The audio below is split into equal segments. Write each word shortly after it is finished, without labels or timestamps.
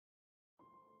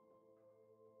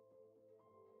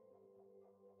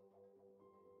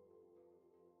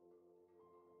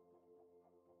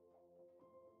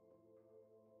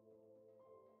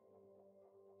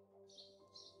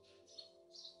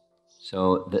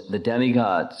So the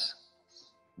demigods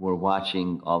were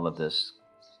watching all of this,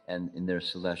 and in their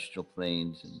celestial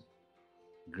planes, and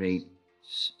great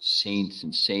saints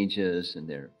and sages, and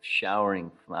they're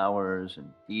showering flowers and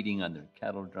beating on their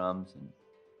kettle drums, and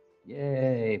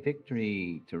yay,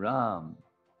 victory to Ram.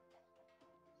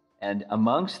 And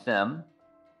amongst them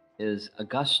is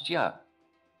Agastya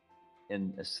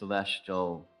in a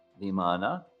celestial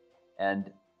vimana,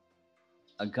 and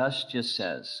Agastya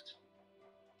says,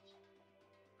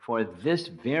 for this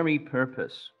very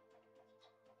purpose,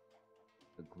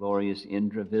 the glorious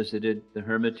Indra visited the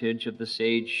hermitage of the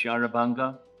sage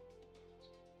Sharabanga.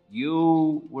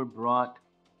 You were brought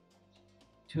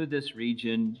to this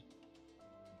region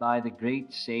by the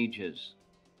great sages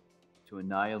to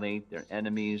annihilate their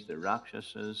enemies, the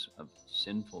Rakshasas of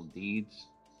sinful deeds.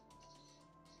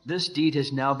 This deed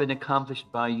has now been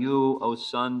accomplished by you, O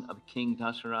son of King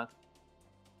Dasarath.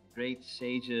 Great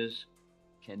sages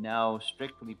can now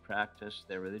strictly practice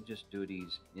their religious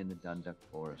duties in the Dandak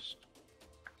forest.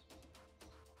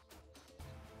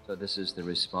 So this is the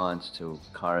response to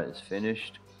Kara is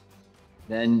finished.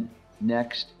 Then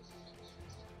next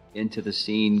into the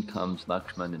scene comes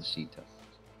Lakshman and Sita.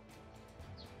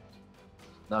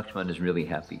 Lakshman is really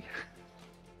happy.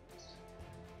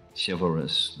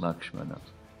 Chivalrous Lakshmana.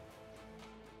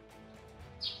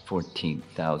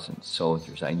 14,000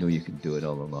 soldiers. I know you can do it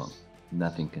all alone.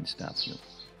 Nothing can stop you.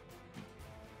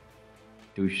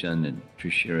 Dushan and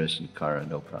Trishiras and Kara,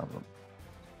 no problem.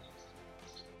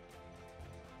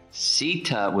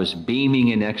 Sita was beaming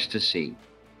in ecstasy.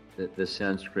 The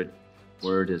Sanskrit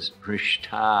word is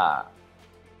prishta.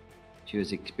 She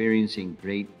was experiencing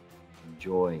great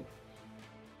joy.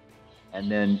 And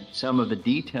then some of the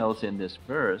details in this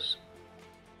verse,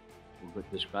 we'll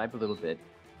describe a little bit,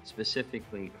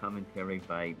 specifically commentary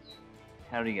by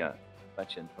Harya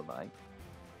Bachan Pillai.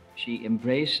 She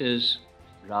embraces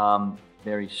Ram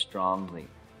very strongly,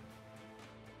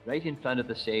 right in front of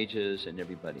the sages and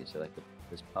everybody. So like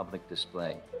this public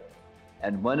display.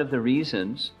 And one of the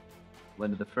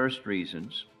first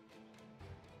reasons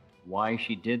why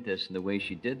she did this and the way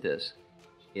she did this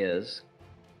is,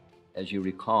 as you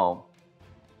recall,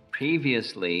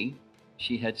 previously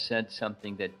she had said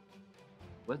something that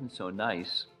wasn't so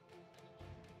nice.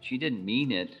 She didn't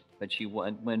mean it, but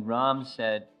when Ram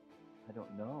said, I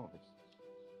don't know,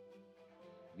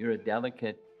 you're a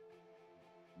delicate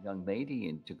young lady,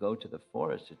 and to go to the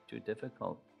forest is too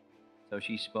difficult. So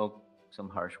she spoke some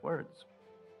harsh words.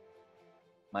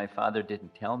 My father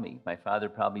didn't tell me. My father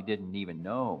probably didn't even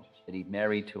know that he'd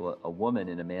married to a woman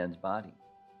in a man's body.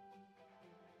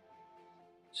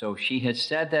 So she had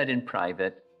said that in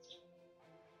private,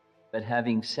 but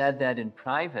having said that in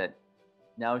private,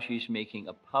 now she's making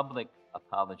a public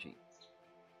apology.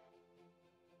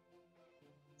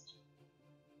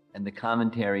 And the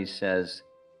commentary says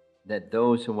that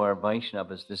those who are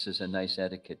Vaishnavas, this is a nice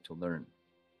etiquette to learn.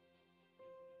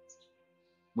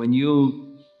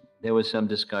 There was some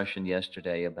discussion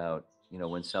yesterday about,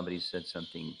 when somebody said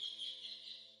something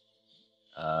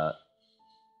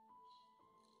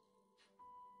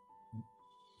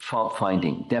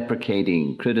fault-finding,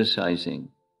 deprecating, criticizing.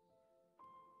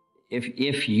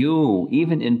 If you,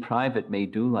 even in private, may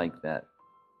do like that,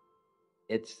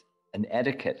 it's an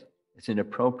etiquette. It's an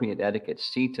appropriate etiquette.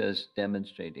 Sita's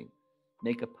demonstrating.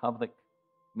 Make a public.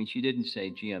 She didn't say,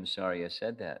 gee, I'm sorry I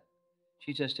said that.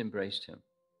 She just embraced him.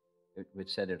 It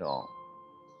said it all.